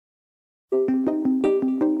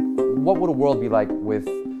what would a world be like with,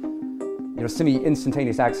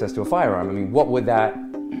 semi-instantaneous access to a firearm? I mean,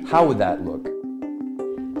 how would that look?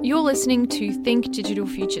 You're listening to Think Digital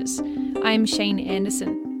Futures. I'm Shane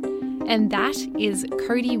Anderson. And that is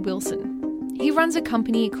Cody Wilson. He runs a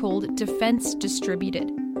company called Defence Distributed.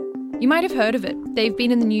 You might have heard of it. They've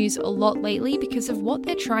been in the news a lot lately because of what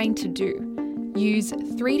they're trying to do. Use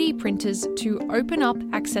 3D printers to open up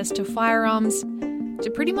access to firearms to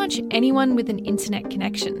pretty much anyone with an internet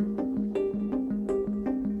connection.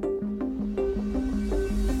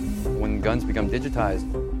 When guns become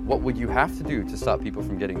digitized, what would you have to do to stop people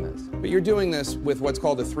from getting this? But you're doing this with what's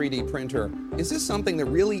called a 3D printer. Is this something that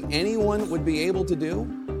really anyone would be able to do?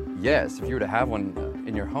 Yes, if you were to have one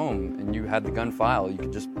in your home and you had the gun file, you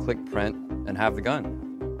could just click print and have the gun.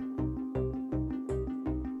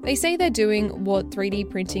 They say they're doing what 3D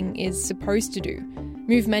printing is supposed to do: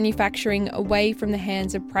 move manufacturing away from the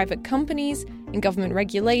hands of private companies and government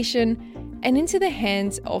regulation and into the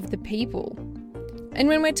hands of the people. And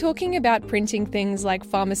when we're talking about printing things like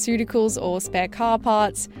pharmaceuticals or spare car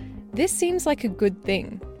parts, this seems like a good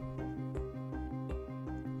thing.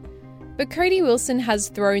 But Cody Wilson has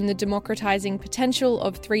thrown the democratizing potential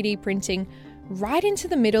of 3D printing right into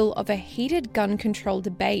the middle of a heated gun control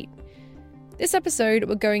debate. This episode,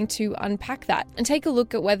 we're going to unpack that and take a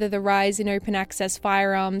look at whether the rise in open access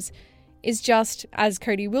firearms is just, as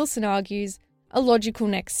Cody Wilson argues, a logical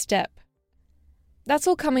next step. That's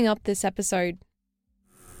all coming up this episode.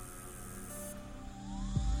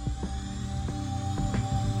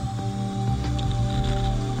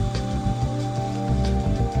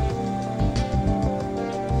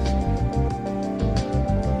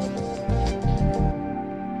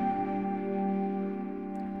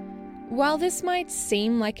 While this might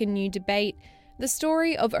seem like a new debate, the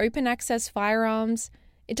story of open access firearms,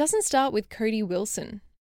 it doesn't start with Cody Wilson.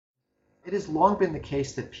 It has long been the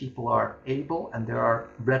case that people are able, and there are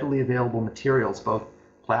readily available materials, both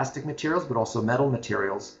plastic materials but also metal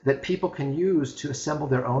materials, that people can use to assemble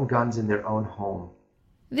their own guns in their own home.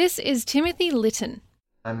 This is Timothy Litton.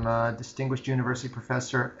 I'm a distinguished university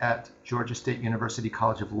professor at Georgia State University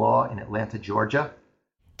College of Law in Atlanta, Georgia.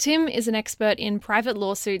 Tim is an expert in private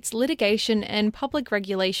lawsuits, litigation, and public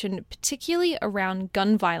regulation, particularly around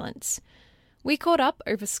gun violence. We caught up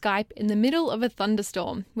over Skype in the middle of a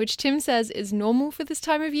thunderstorm, which Tim says is normal for this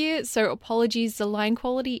time of year, so apologies, the line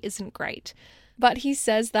quality isn't great. But he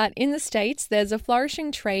says that in the States, there's a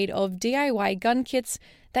flourishing trade of DIY gun kits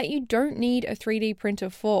that you don't need a 3D printer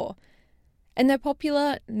for. And they're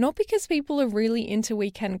popular not because people are really into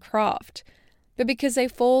weekend craft, but because they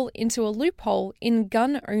fall into a loophole in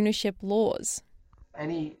gun ownership laws.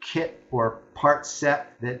 Any kit or part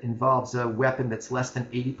set that involves a weapon that's less than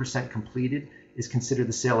 80% completed is considered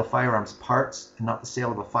the sale of firearms parts and not the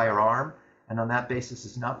sale of a firearm. And on that basis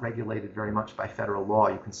is not regulated very much by federal law.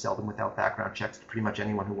 You can sell them without background checks to pretty much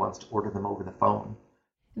anyone who wants to order them over the phone.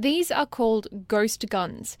 These are called ghost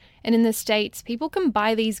guns, and in the States, people can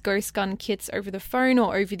buy these ghost gun kits over the phone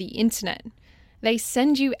or over the internet. They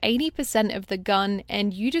send you 80% of the gun,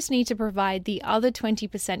 and you just need to provide the other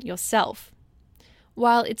 20% yourself.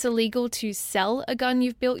 While it's illegal to sell a gun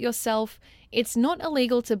you've built yourself, it's not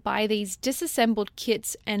illegal to buy these disassembled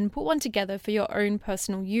kits and put one together for your own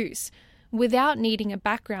personal use, without needing a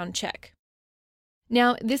background check.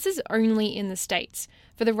 Now, this is only in the States.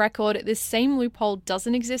 For the record, this same loophole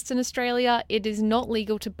doesn't exist in Australia. It is not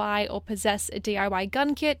legal to buy or possess a DIY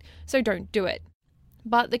gun kit, so don't do it.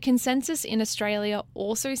 But the consensus in Australia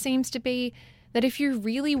also seems to be that if you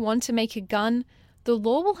really want to make a gun, the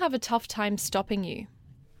law will have a tough time stopping you.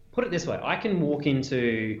 Put it this way, I can walk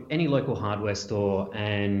into any local hardware store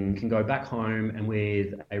and can go back home and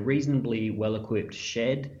with a reasonably well-equipped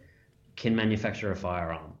shed can manufacture a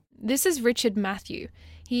firearm. This is Richard Matthew.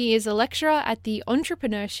 He is a lecturer at the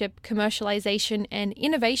Entrepreneurship, Commercialisation and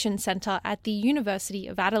Innovation Centre at the University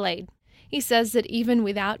of Adelaide. He says that even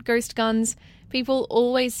without ghost guns, people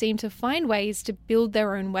always seem to find ways to build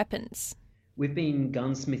their own weapons. We've been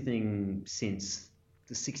gunsmithing since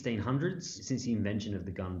the 1600s, since the invention of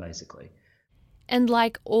the gun, basically. And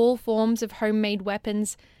like all forms of homemade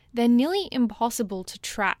weapons, they're nearly impossible to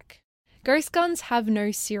track. Ghost guns have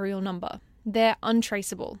no serial number. They're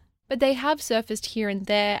untraceable. But they have surfaced here and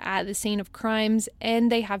there at the scene of crimes, and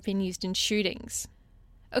they have been used in shootings.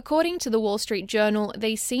 According to the Wall Street Journal,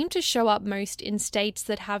 they seem to show up most in states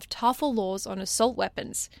that have tougher laws on assault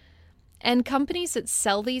weapons. And companies that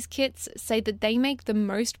sell these kits say that they make the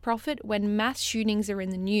most profit when mass shootings are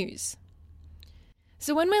in the news.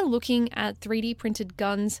 So when we're looking at 3D printed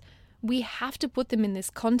guns, we have to put them in this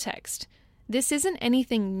context. This isn't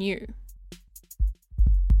anything new.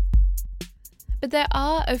 But there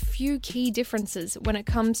are a few key differences when it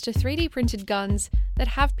comes to 3D printed guns that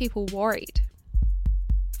have people worried.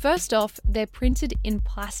 First off, they're printed in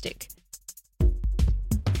plastic.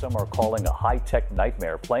 Some are calling a high-tech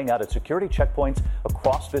nightmare playing out at security checkpoints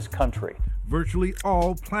across this country. Virtually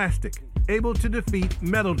all plastic, able to defeat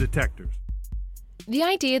metal detectors. The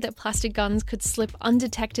idea that plastic guns could slip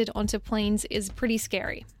undetected onto planes is pretty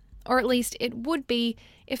scary. Or at least it would be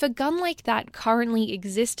if a gun like that currently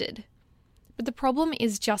existed. But the problem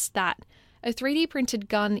is just that. A 3D printed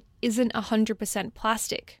gun isn't 100%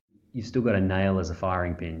 plastic. You've still got a nail as a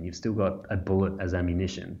firing pin. You've still got a bullet as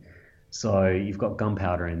ammunition. So you've got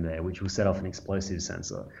gunpowder in there, which will set off an explosive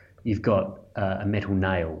sensor. You've got a metal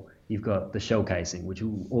nail. You've got the shell casing, which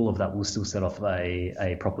all of that will still set off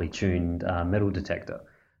a properly tuned metal detector.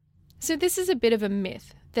 So this is a bit of a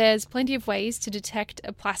myth. There's plenty of ways to detect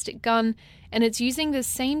a plastic gun, and it's using the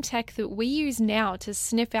same tech that we use now to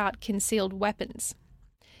sniff out concealed weapons.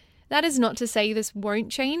 That is not to say this won't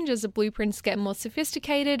change as the blueprints get more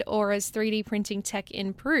sophisticated or as 3D printing tech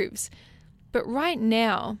improves. But right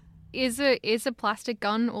now, is a plastic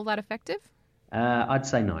gun all that effective? I'd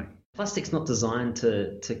say no. Plastic's not designed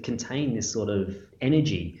to contain this sort of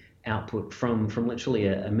energy output from literally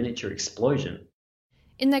a miniature explosion.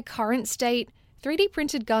 In their current state, 3D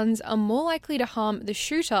printed guns are more likely to harm the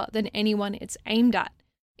shooter than anyone it's aimed at.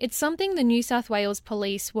 It's something the New South Wales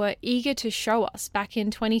Police were eager to show us back in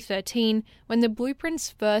 2013 when the blueprints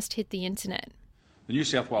first hit the internet. The New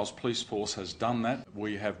South Wales Police Force has done that.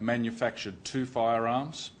 We have manufactured 2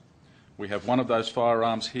 firearms. We have one of those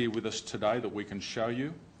firearms here with us today that we can show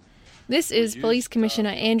you. This is Police Commissioner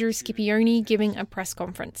Andrew Scipione giving a press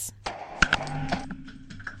conference.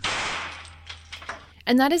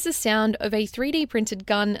 And that is the sound of a 3D printed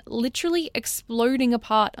gun literally exploding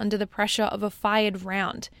apart under the pressure of a fired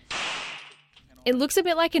round. It looks a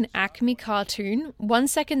bit like an Acme cartoon. 1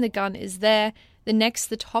 second the gun is there, the next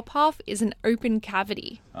the top half is an open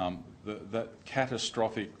cavity. That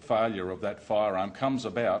catastrophic failure of that firearm comes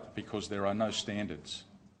about because there are no standards.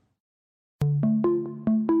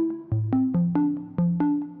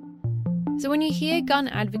 So when you hear gun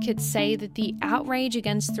advocates say that the outrage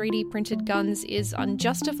against 3D printed guns is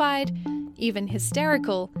unjustified, even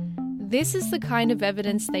hysterical, this is the kind of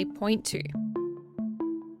evidence they point to.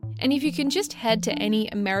 And if you can just head to any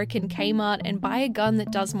American Kmart and buy a gun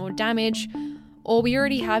that does more damage, or we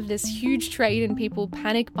already have this huge trade in people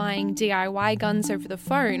panic buying DIY guns over the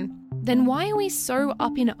phone, then why are we so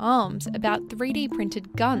up in arms about 3D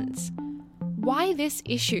printed guns? Why this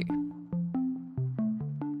issue?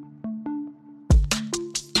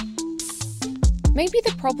 Maybe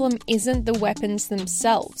the problem isn't the weapons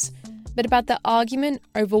themselves, but about the argument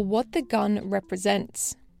over what the gun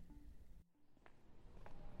represents.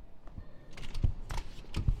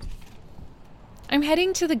 I'm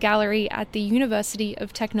heading to the gallery at the University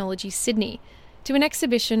of Technology, Sydney, to an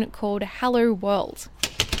exhibition called Hello World.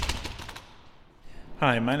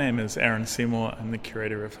 Hi, my name is Aaron Seymour. I'm the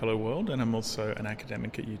curator of Hello World, and I'm also an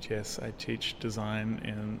academic at UTS. I teach design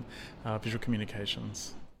in visual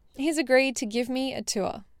communications. He's agreed to give me a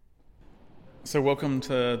tour. So welcome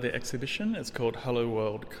to the exhibition. It's called Hello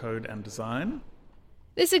World Code and Design.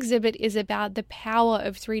 This exhibit is about the power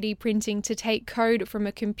of 3D printing to take code from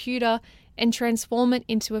a computer and transform it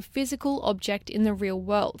into a physical object in the real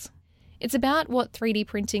world. It's about what 3D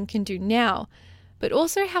printing can do now, but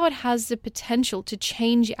also how it has the potential to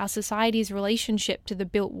change our society's relationship to the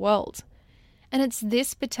built world. And it's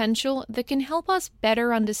this potential that can help us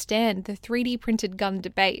better understand the 3D printed gun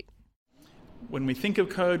debate. When we think of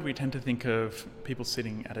code, we tend to think of people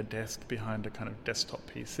sitting at a desk behind a kind of desktop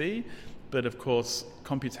PC. But of course,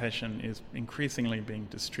 computation is increasingly being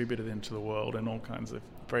distributed into the world in all kinds of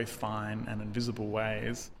very fine and invisible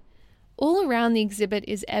ways. All around the exhibit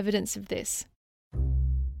is evidence of this.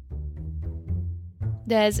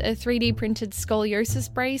 There's a 3D printed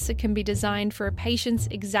scoliosis brace that can be designed for a patient's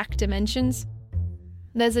exact dimensions.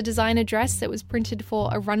 There's a designer dress that was printed for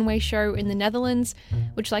a runway show in the Netherlands,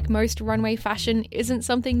 which, like most runway fashion, isn't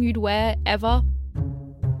something you'd wear ever.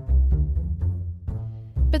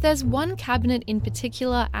 But there's one cabinet in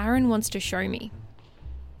particular Aaron wants to show me.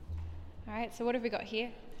 Alright, so what have we got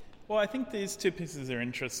here? Well, I think these two pieces are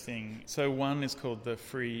interesting. So one is called the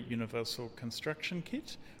Free Universal Construction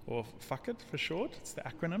Kit, or FUCKIT for short. It's the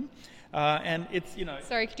acronym. And it's,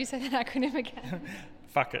 Sorry, could you say that acronym again?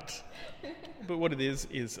 FUCKIT. But what it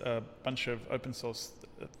is a bunch of open source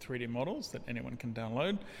 3D models that anyone can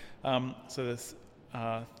download. So there's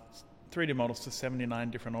 3D models to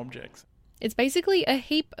 79 different objects. It's basically a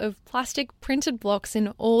heap of plastic printed blocks in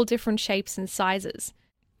all different shapes and sizes.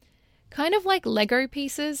 Kind of like Lego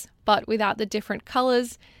pieces, but without the different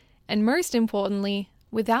colours, and most importantly,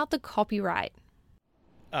 without the copyright.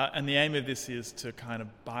 And the aim of this is to kind of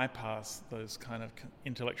bypass those kind of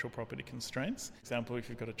intellectual property constraints. For example, if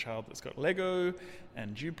you've got a child that's got Lego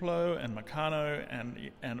and Duplo and Meccano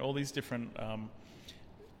and all these different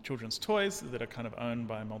children's toys that are kind of owned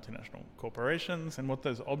by multinational corporations, and what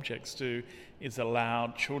those objects do is allow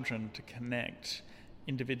children to connect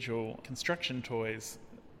individual construction toys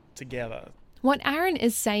together. What Aaron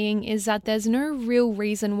is saying is that there's no real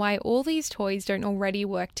reason why all these toys don't already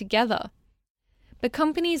work together. But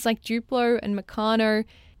companies like Duplo and Meccano,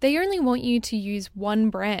 they only want you to use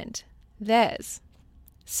one brand, theirs.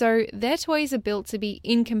 So their toys are built to be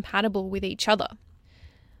incompatible with each other.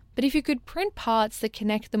 But if you could print parts that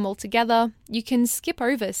connect them all together, you can skip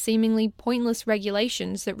over seemingly pointless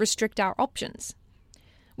regulations that restrict our options.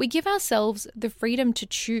 We give ourselves the freedom to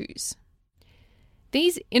choose.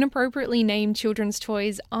 These inappropriately named children's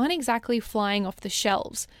toys aren't exactly flying off the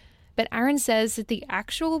shelves, but Aaron says that the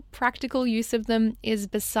actual practical use of them is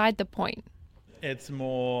beside the point. It's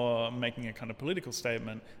more making a kind of political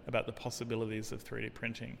statement about the possibilities of 3D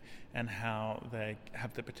printing and how they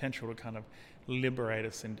have the potential to kind of liberate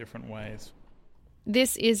us in different ways.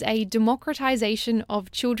 This is a democratization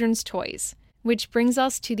of children's toys, which brings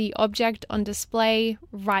us to the object on display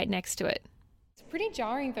right next to it. It's pretty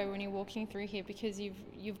jarring though when you're walking through here because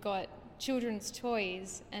you've got children's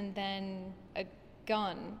toys and then a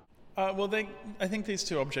gun. I think these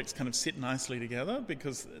two objects kind of sit nicely together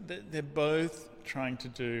because they're both trying to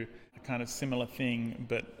do a kind of similar thing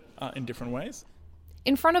but in different ways.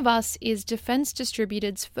 In front of us is Defence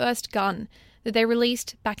Distributed's first gun that they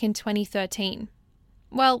released back in 2013.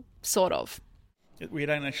 Well, sort of. We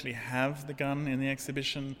don't actually have the gun in the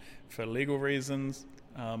exhibition for legal reasons,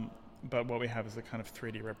 but what we have is a kind of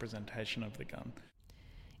 3D representation of the gun.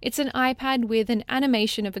 It's an iPad with an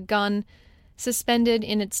animation of a gun suspended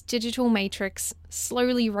in its digital matrix,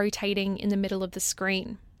 slowly rotating in the middle of the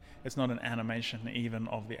screen. It's not an animation even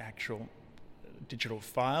of the actual digital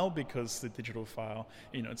file because the digital file,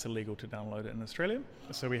 it's illegal to download it in Australia.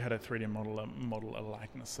 So we had a 3D model a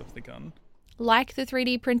likeness of the gun. Like the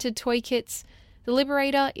 3D printed toy kits, the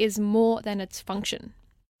Liberator is more than its function.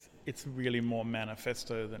 It's really more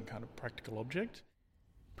manifesto than kind of practical object.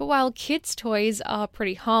 But while kids' toys are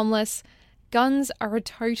pretty harmless, guns are a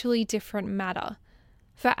totally different matter.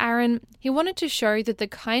 For Aaron, he wanted to show that the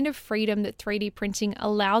kind of freedom that 3D printing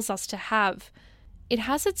allows us to have, it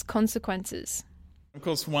has its consequences. Of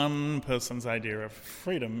course, one person's idea of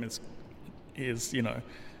freedom is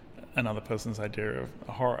another person's idea of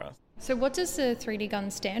horror. So what does the 3D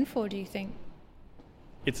gun stand for, do you think?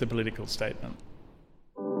 It's a political statement.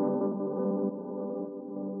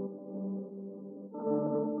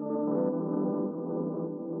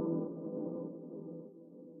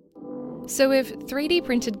 So if 3D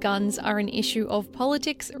printed guns are an issue of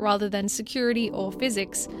politics rather than security or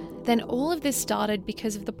physics, then all of this started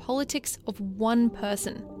because of the politics of one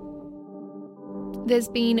person. There's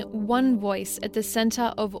been one voice at the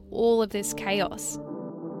centre of all of this chaos.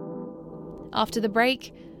 After the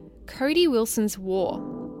break, Cody Wilson's war.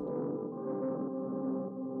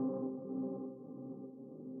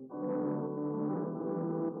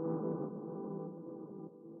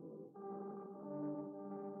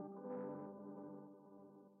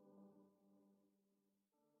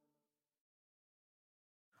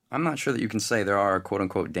 I'm not sure that you can say there are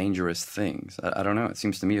quote-unquote dangerous things. I don't know. It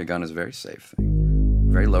seems to me a gun is a very safe thing.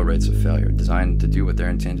 Very low rates of failure, designed to do what they're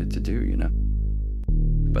intended to do,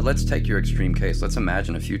 But let's take your extreme case. Let's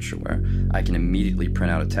imagine a future where I can immediately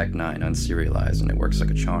print out a Tech 9 unserialized and it works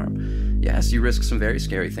like a charm. Yes, you risk some very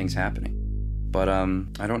scary things happening. But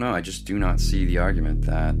I don't know. I just do not see the argument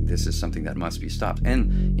that this is something that must be stopped.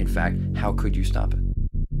 And, in fact, how could you stop it?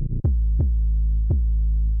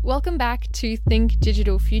 Welcome back to Think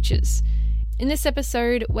Digital Futures. In this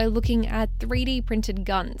episode, we're looking at 3D printed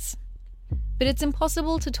guns. But it's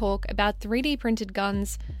impossible to talk about 3D printed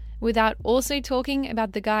guns without also talking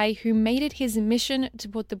about the guy who made it his mission to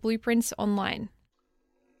put the blueprints online.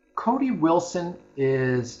 Cody Wilson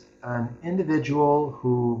is an individual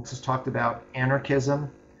who has talked about anarchism,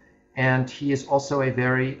 and he is also a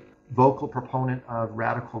very vocal proponent of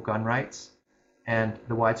radical gun rights and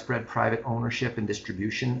the widespread private ownership and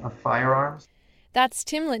distribution of firearms. That's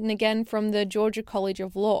Tim Litton again from the Georgia College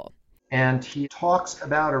of Law. And he talks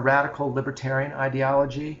about a radical libertarian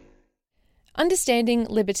ideology. Understanding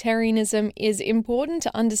libertarianism is important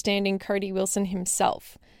to understanding Cody Wilson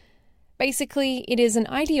himself. Basically, it is an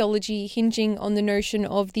ideology hinging on the notion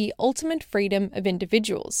of the ultimate freedom of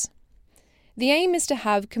individuals. The aim is to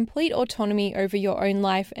have complete autonomy over your own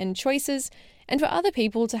life and choices, and for other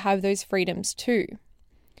people to have those freedoms too.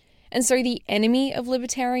 And so the enemy of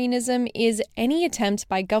libertarianism is any attempt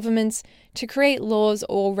by governments to create laws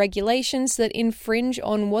or regulations that infringe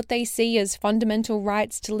on what they see as fundamental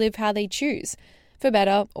rights to live how they choose, for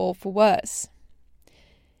better or for worse.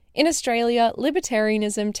 In Australia,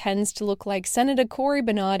 libertarianism tends to look like Senator Cory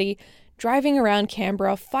Bernardi driving around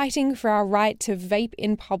Canberra fighting for our right to vape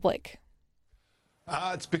in public.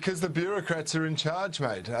 It's because the bureaucrats are in charge,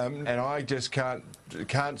 mate, and I just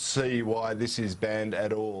can't see why this is banned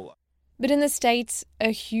at all. But in the States,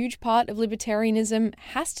 a huge part of libertarianism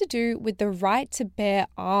has to do with the right to bear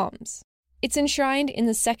arms. It's enshrined in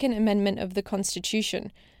the Second Amendment of the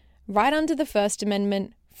Constitution, right under the First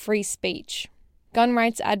Amendment, free speech. Gun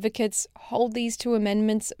rights advocates hold these two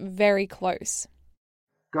amendments very close.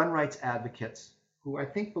 Gun rights advocates, who I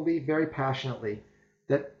think believe very passionately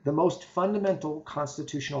that the most fundamental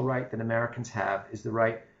constitutional right that Americans have is the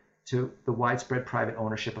right to the widespread private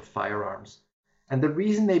ownership of firearms. And the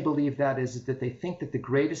reason they believe that is that they think that the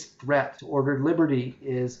greatest threat to ordered liberty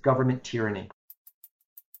is government tyranny.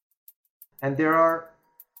 And there are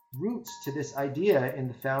roots to this idea in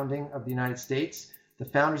the founding of the United States. The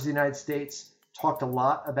founders of the United States talked a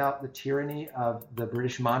lot about the tyranny of the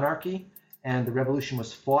British monarchy, and the revolution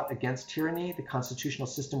was fought against tyranny. The constitutional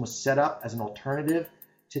system was set up as an alternative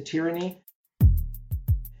to tyranny.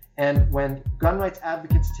 And when gun rights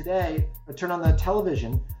advocates today turn on the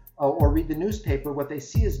television or read the newspaper, what they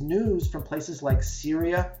see is news from places like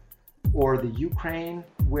Syria or the Ukraine,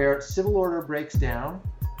 where civil order breaks down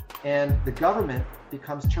and the government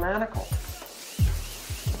becomes tyrannical.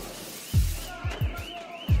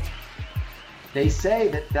 They say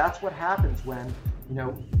that that's what happens when,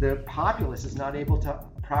 the populace is not able to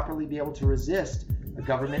properly be able to resist a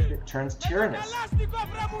government that turns tyrannous.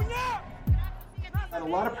 And a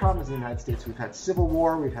lot of problems in the United States. We've had civil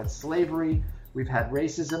war, we've had slavery, we've had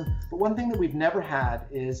racism, but one thing that we've never had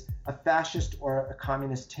is a fascist or a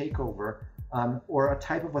communist takeover or a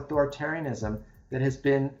type of authoritarianism that has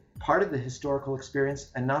been part of the historical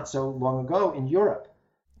experience and not so long ago in Europe.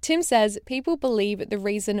 Tim says people believe the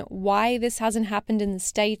reason why this hasn't happened in the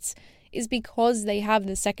States is because they have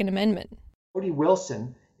the Second Amendment. Cody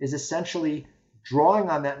Wilson is essentially drawing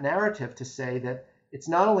on that narrative to say that it's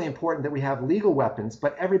not only important that we have legal weapons,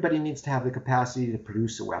 but everybody needs to have the capacity to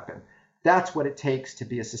produce a weapon. That's what it takes to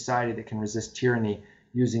be a society that can resist tyranny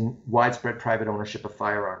using widespread private ownership of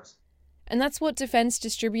firearms. And that's what Defense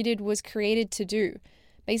Distributed was created to do,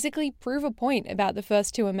 basically prove a point about the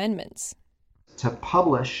first two amendments. To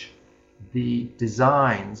publish the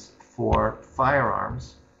designs for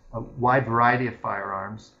firearms, a wide variety of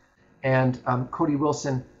firearms, and Cody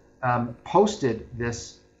Wilson posted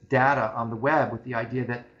this data on the web with the idea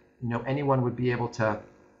that anyone would be able to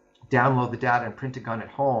download the data and print a gun at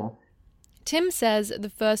home. Tim says the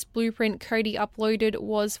first blueprint Cody uploaded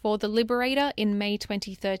was for the Liberator in May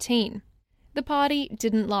 2013. The party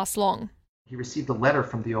didn't last long. He received a letter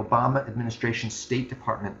from the Obama administration State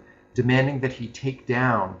Department demanding that he take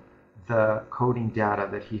down the coding data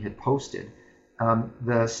that he had posted.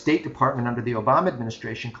 The State Department under the Obama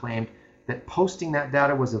administration claimed that posting that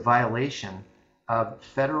data was a violation of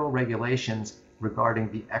federal regulations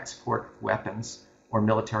regarding the export of weapons or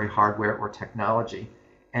military hardware or technology,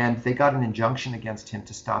 and they got an injunction against him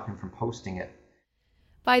to stop him from posting it.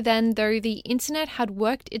 By then, though, the internet had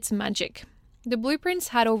worked its magic. The blueprints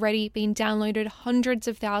had already been downloaded hundreds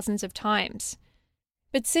of thousands of times.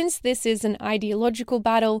 But since this is an ideological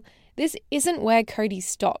battle, this isn't where Cody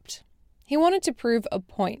stopped. He wanted to prove a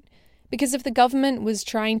point, because if the government was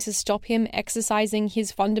trying to stop him exercising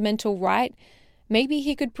his fundamental right, maybe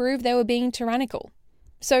he could prove they were being tyrannical.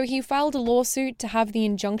 So he filed a lawsuit to have the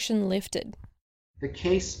injunction lifted. The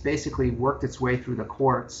case basically worked its way through the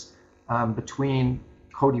courts between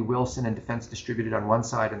Cody Wilson and Defense Distributed on one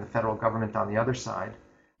side and the federal government on the other side.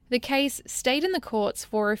 The case stayed in the courts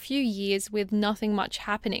for a few years with nothing much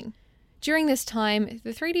happening. During this time,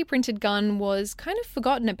 the 3D printed gun was kind of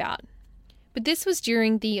forgotten about. But this was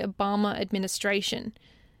during the Obama administration.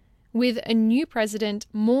 With a new president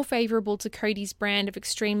more favourable to Cody's brand of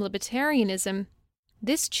extreme libertarianism,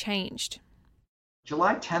 this changed.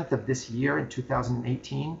 July 10th of this year, in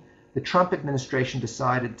 2018, the Trump administration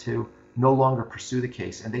decided to no longer pursue the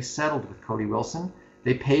case, and they settled with Cody Wilson.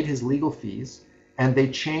 They paid his legal fees, and they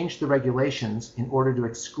changed the regulations in order to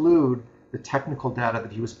exclude the technical data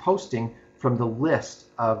that he was posting from the list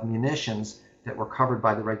of munitions that were covered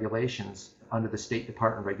by the regulations under the State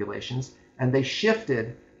Department regulations. And they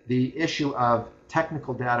shifted the issue of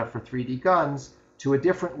technical data for 3D guns to a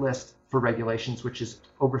different list for regulations, which is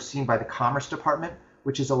overseen by the Commerce Department,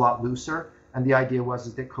 which is a lot looser. And the idea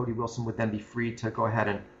was that Cody Wilson would then be free to go ahead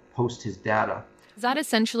and post his data. Is that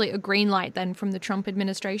essentially a green light then from the Trump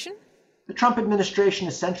administration? The Trump administration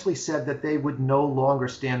essentially said that they would no longer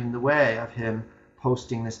stand in the way of him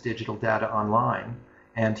posting this digital data online.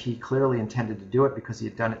 And he clearly intended to do it because he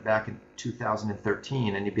had done it back in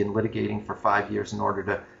 2013 and he'd been litigating for 5 years in order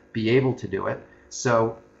to be able to do it.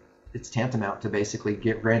 So it's tantamount to basically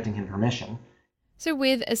granting him permission. So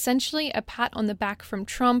with essentially a pat on the back from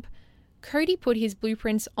Trump, Cody put his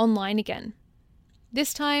blueprints online again.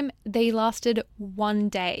 This time, they lasted 1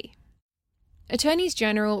 day. Attorneys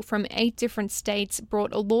general from 8 different states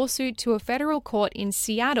brought a lawsuit to a federal court in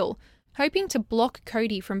Seattle, hoping to block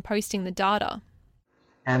Cody from posting the data.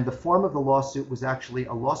 And the form of the lawsuit was actually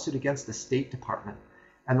a lawsuit against the State Department.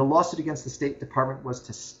 And the lawsuit against the State Department was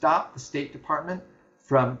to stop the State Department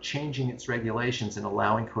from changing its regulations and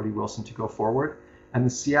allowing Cody Wilson to go forward. And the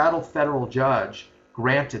Seattle federal judge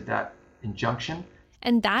granted that injunction.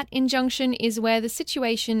 And that injunction is where the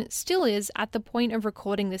situation still is at the point of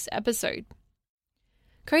recording this episode.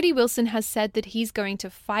 Cody Wilson has said that he's going to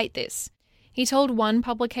fight this. He told one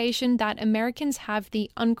publication that Americans have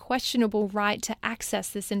the unquestionable right to access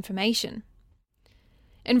this information.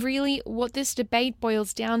 And really, what this debate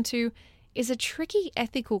boils down to is a tricky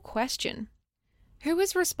ethical question. Who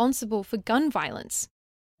is responsible for gun violence?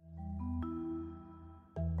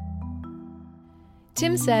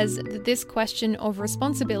 Tim says that this question of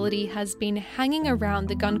responsibility has been hanging around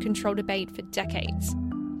the gun control debate for decades.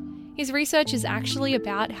 His research is actually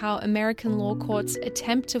about how American law courts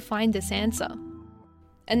attempt to find this answer.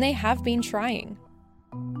 And they have been trying.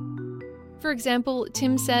 For example,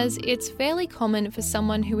 Tim says it's fairly common for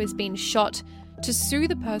someone who has been shot to sue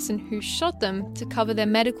the person who shot them to cover their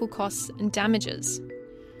medical costs and damages.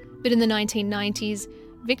 But in the 1990s,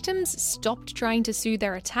 victims stopped trying to sue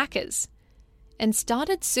their attackers and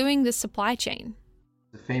started suing the supply chain.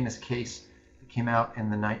 The famous case that came out in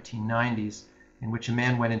the 1990s in which a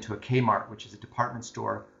man went into a Kmart, which is a department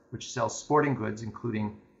store which sells sporting goods,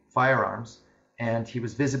 including firearms, and he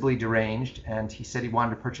was visibly deranged, and he said he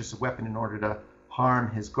wanted to purchase a weapon in order to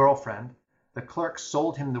harm his girlfriend. The clerk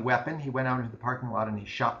sold him the weapon. He went out into the parking lot and he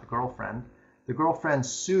shot the girlfriend. The girlfriend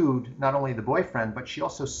sued not only the boyfriend, but she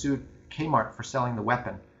also sued Kmart for selling the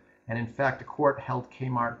weapon. And in fact, a court held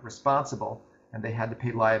Kmart responsible, and they had to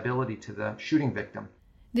pay liability to the shooting victim.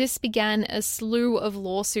 This began a slew of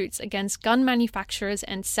lawsuits against gun manufacturers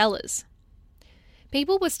and sellers.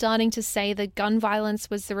 People were starting to say that gun violence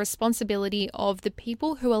was the responsibility of the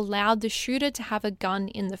people who allowed the shooter to have a gun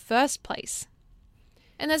in the first place.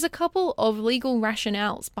 And there's a couple of legal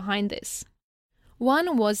rationales behind this.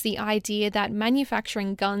 One was the idea that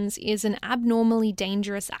manufacturing guns is an abnormally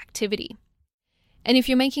dangerous activity. And if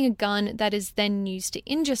you're making a gun that is then used to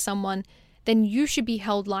injure someone, then you should be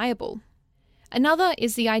held liable. Another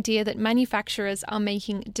is the idea that manufacturers are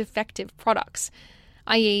making defective products,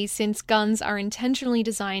 i.e., since guns are intentionally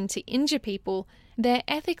designed to injure people, they're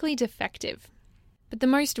ethically defective. But the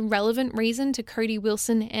most relevant reason to Cody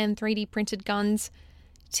Wilson and 3D printed guns,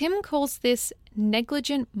 Tim calls this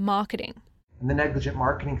negligent marketing. And the negligent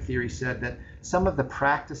marketing theory said that some of the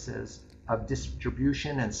practices of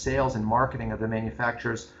distribution and sales and marketing of the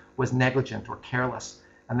manufacturers was negligent or careless,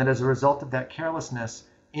 and that as a result of that carelessness,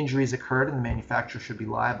 injuries occurred and the manufacturer should be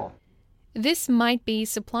liable. This might be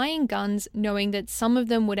supplying guns knowing that some of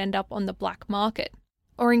them would end up on the black market.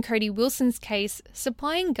 Or in Cody Wilson's case,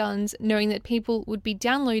 supplying guns knowing that people would be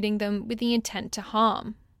downloading them with the intent to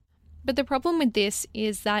harm. But the problem with this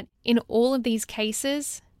is that in all of these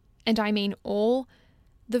cases, and I mean all,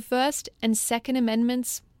 the First and Second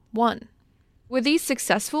Amendments won. Were these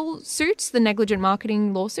successful suits, the negligent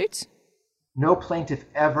marketing lawsuits? No plaintiff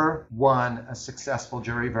ever won a successful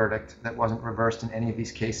jury verdict that wasn't reversed in any of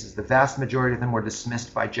these cases. The vast majority of them were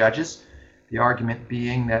dismissed by judges, the argument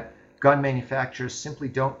being that gun manufacturers simply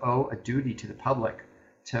don't owe a duty to the public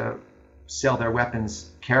to sell their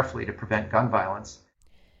weapons carefully to prevent gun violence.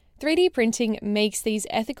 3D printing makes these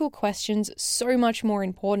ethical questions so much more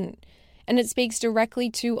important, and it speaks directly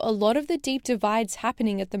to a lot of the deep divides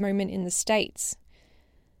happening at the moment in the States.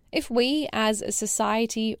 If we, as a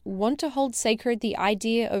society, want to hold sacred the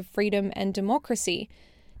idea of freedom and democracy,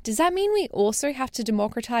 does that mean we also have to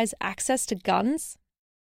democratize access to guns?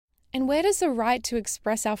 And where does the right to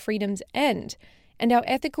express our freedoms end, and our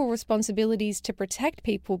ethical responsibilities to protect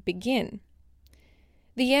people begin?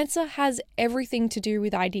 The answer has everything to do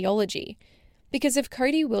with ideology, because if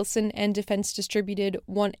Cody Wilson and Defense Distributed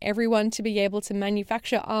want everyone to be able to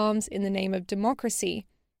manufacture arms in the name of democracy,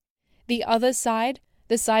 the other side,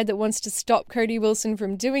 the side that wants to stop Cody Wilson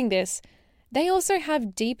from doing this, they also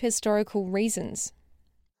have deep historical reasons.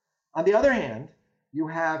 On the other hand, you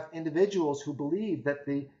have individuals who believe that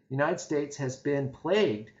the United States has been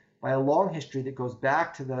plagued by a long history that goes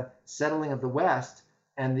back to the settling of the West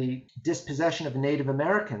and the dispossession of Native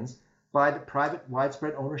Americans by the private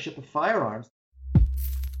widespread ownership of firearms.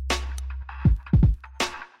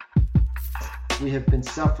 We have been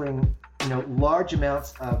suffering, large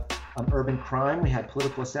amounts of urban crime. We had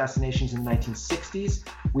political assassinations in the 1960s.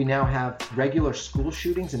 We now have regular school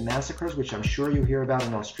shootings and massacres, which I'm sure you hear about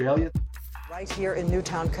in Australia. Right here in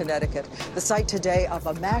Newtown, Connecticut, the site today of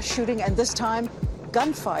a mass shooting, and this time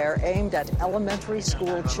gunfire aimed at elementary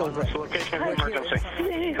school children.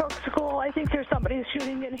 Sandy Hook School, I think there's somebody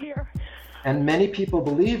shooting in here. And many people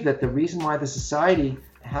believe that the reason why the society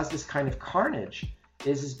has this kind of carnage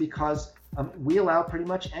is because we allow pretty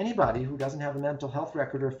much anybody who doesn't have a mental health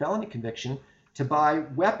record or a felony conviction to buy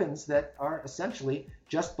weapons that are essentially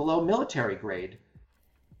just below military grade.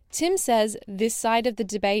 Tim says this side of the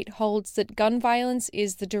debate holds that gun violence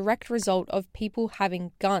is the direct result of people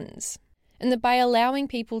having guns, and that by allowing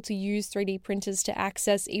people to use 3D printers to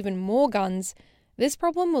access even more guns, this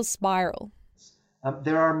problem will spiral.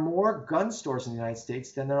 There are more gun stores in the United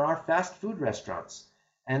States than there are fast food restaurants.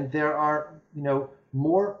 And there are,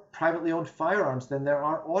 more privately owned firearms than there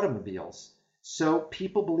are automobiles. So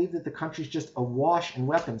people believe that the country's just awash in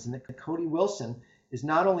weapons, and that Cody Wilson is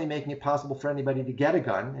not only making it possible for anybody to get a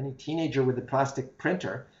gun, any teenager with a plastic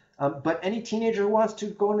printer, but any teenager who wants to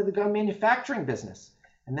go into the gun manufacturing business.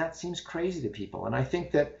 And that seems crazy to people. And I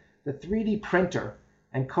think that the 3D printer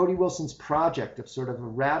and Cody Wilson's project of sort of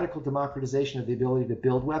a radical democratization of the ability to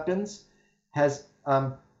build weapons has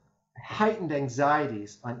heightened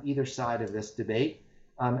anxieties on either side of this debate,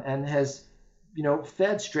 and has,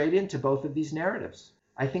 fed straight into both of these narratives.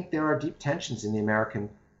 I think there are deep tensions in the American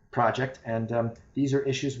project, and these are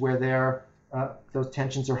issues where those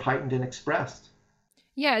tensions are heightened and expressed.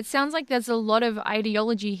 Yeah, it sounds like there's a lot of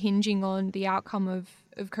ideology hinging on the outcome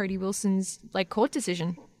of Cody Wilson's court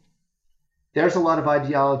decision. There's a lot of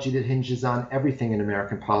ideology that hinges on everything in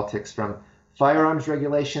American politics, from firearms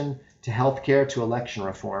regulation to healthcare to election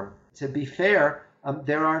reform. To be fair,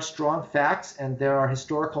 there are strong facts and there are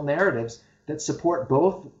historical narratives that support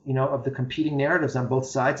both, of the competing narratives on both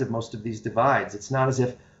sides of most of these divides. It's not as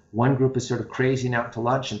if one group is sort of crazy and out to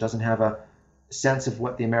lunch and doesn't have a sense of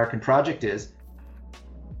what the American project is.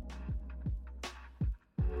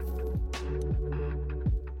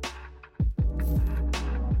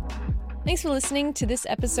 Thanks for listening to this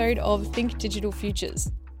episode of Think Digital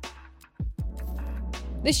Futures.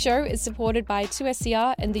 This show is supported by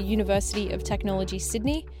 2SER and the University of Technology,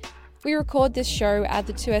 Sydney. We record this show at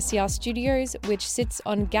the 2SER studios, which sits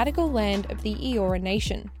on Gadigal land of the Eora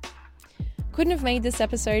Nation. Couldn't have made this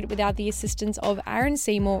episode without the assistance of Aaron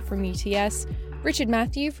Seymour from UTS, Richard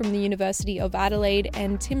Matthew from the University of Adelaide,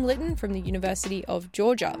 and Tim Litton from the University of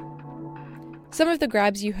Georgia. Some of the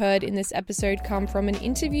grabs you heard in this episode come from an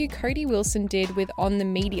interview Cody Wilson did with On the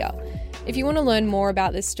Media. If you want to learn more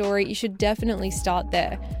about this story, you should definitely start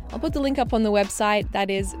there. I'll put the link up on the website, that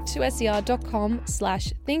is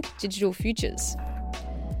 2ser.com/thinkdigitalfutures.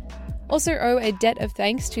 Also owe a debt of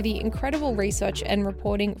thanks to the incredible research and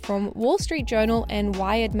reporting from Wall Street Journal and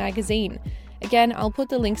Wired magazine. Again, I'll put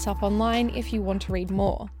the links up online if you want to read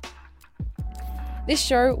more. This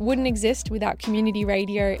show wouldn't exist without community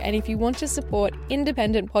radio, and if you want to support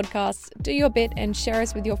independent podcasts, do your bit and share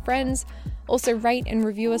us with your friends. Also rate and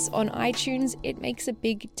review us on iTunes, it makes a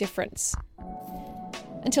big difference.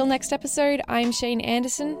 Until next episode, I'm Shane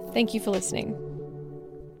Anderson. Thank you for listening.